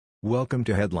Welcome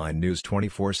to Headline News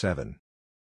 24/7.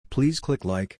 Please click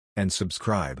like and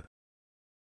subscribe.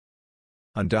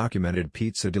 Undocumented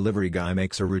pizza delivery guy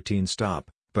makes a routine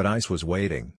stop, but ICE was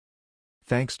waiting.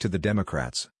 Thanks to the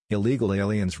Democrats, illegal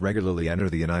aliens regularly enter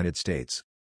the United States.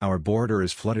 Our border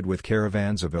is flooded with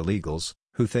caravans of illegals,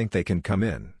 who think they can come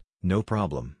in, no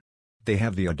problem. They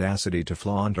have the audacity to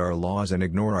flaunt our laws and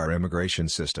ignore our immigration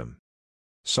system.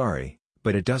 Sorry,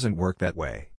 but it doesn't work that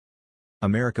way.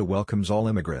 America welcomes all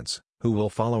immigrants, who will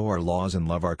follow our laws and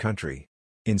love our country.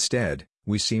 Instead,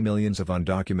 we see millions of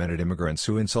undocumented immigrants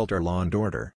who insult our law and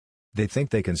order. They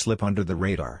think they can slip under the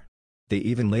radar. They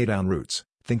even lay down roots,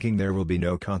 thinking there will be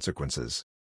no consequences.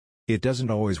 It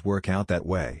doesn't always work out that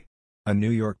way. A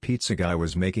New York pizza guy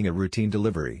was making a routine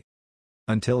delivery,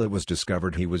 until it was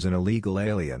discovered he was an illegal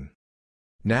alien.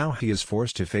 Now he is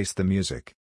forced to face the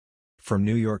music. From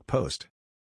New York Post.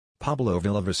 Pablo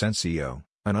Villavicencio,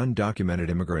 an undocumented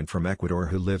immigrant from Ecuador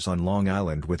who lives on Long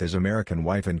Island with his American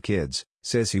wife and kids,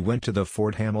 says he went to the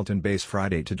Fort Hamilton base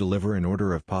Friday to deliver an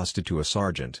order of pasta to a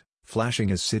sergeant, flashing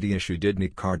his city-issued ID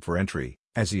card for entry,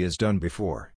 as he has done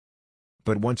before.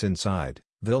 But once inside,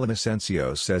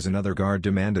 Villavicencio says another guard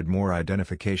demanded more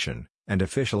identification, and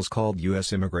officials called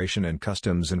U.S. Immigration and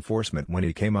Customs Enforcement when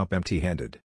he came up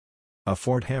empty-handed. A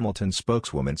Fort Hamilton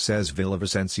spokeswoman says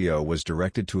Villavicencio was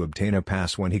directed to obtain a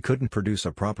pass when he couldn't produce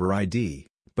a proper ID,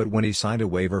 but when he signed a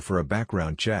waiver for a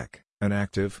background check, an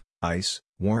active ICE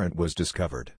warrant was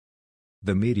discovered.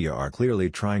 The media are clearly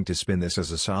trying to spin this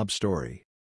as a sob story.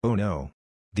 Oh no!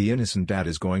 The innocent dad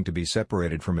is going to be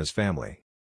separated from his family.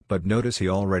 But notice he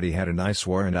already had an ICE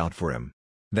warrant out for him.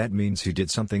 That means he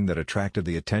did something that attracted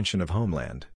the attention of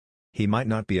Homeland. He might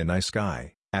not be a nice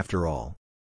guy, after all.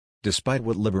 Despite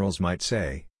what liberals might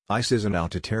say, ICE isn't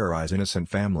out to terrorize innocent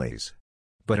families.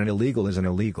 But an illegal is an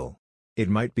illegal. It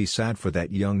might be sad for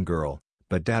that young girl,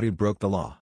 but Daddy broke the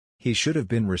law. He should have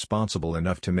been responsible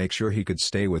enough to make sure he could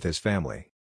stay with his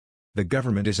family. The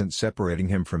government isn't separating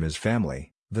him from his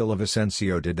family,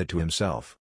 Villavicencio did that to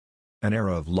himself. An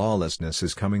era of lawlessness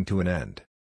is coming to an end.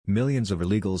 Millions of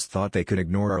illegals thought they could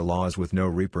ignore our laws with no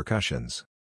repercussions.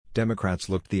 Democrats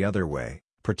looked the other way,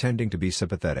 pretending to be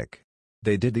sympathetic.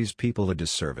 They did these people a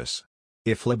disservice.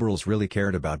 If liberals really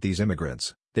cared about these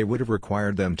immigrants, they would have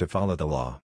required them to follow the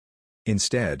law.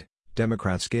 Instead,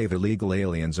 Democrats gave illegal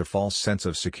aliens a false sense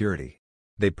of security.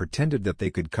 They pretended that they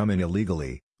could come in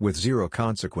illegally, with zero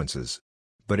consequences.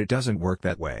 But it doesn't work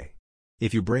that way.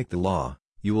 If you break the law,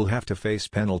 you will have to face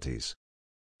penalties.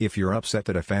 If you're upset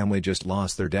that a family just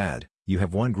lost their dad, you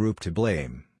have one group to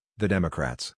blame, the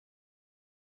Democrats.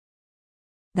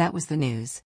 That was the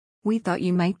news. We thought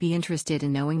you might be interested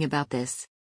in knowing about this.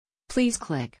 Please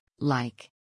click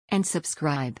like and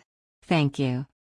subscribe. Thank you.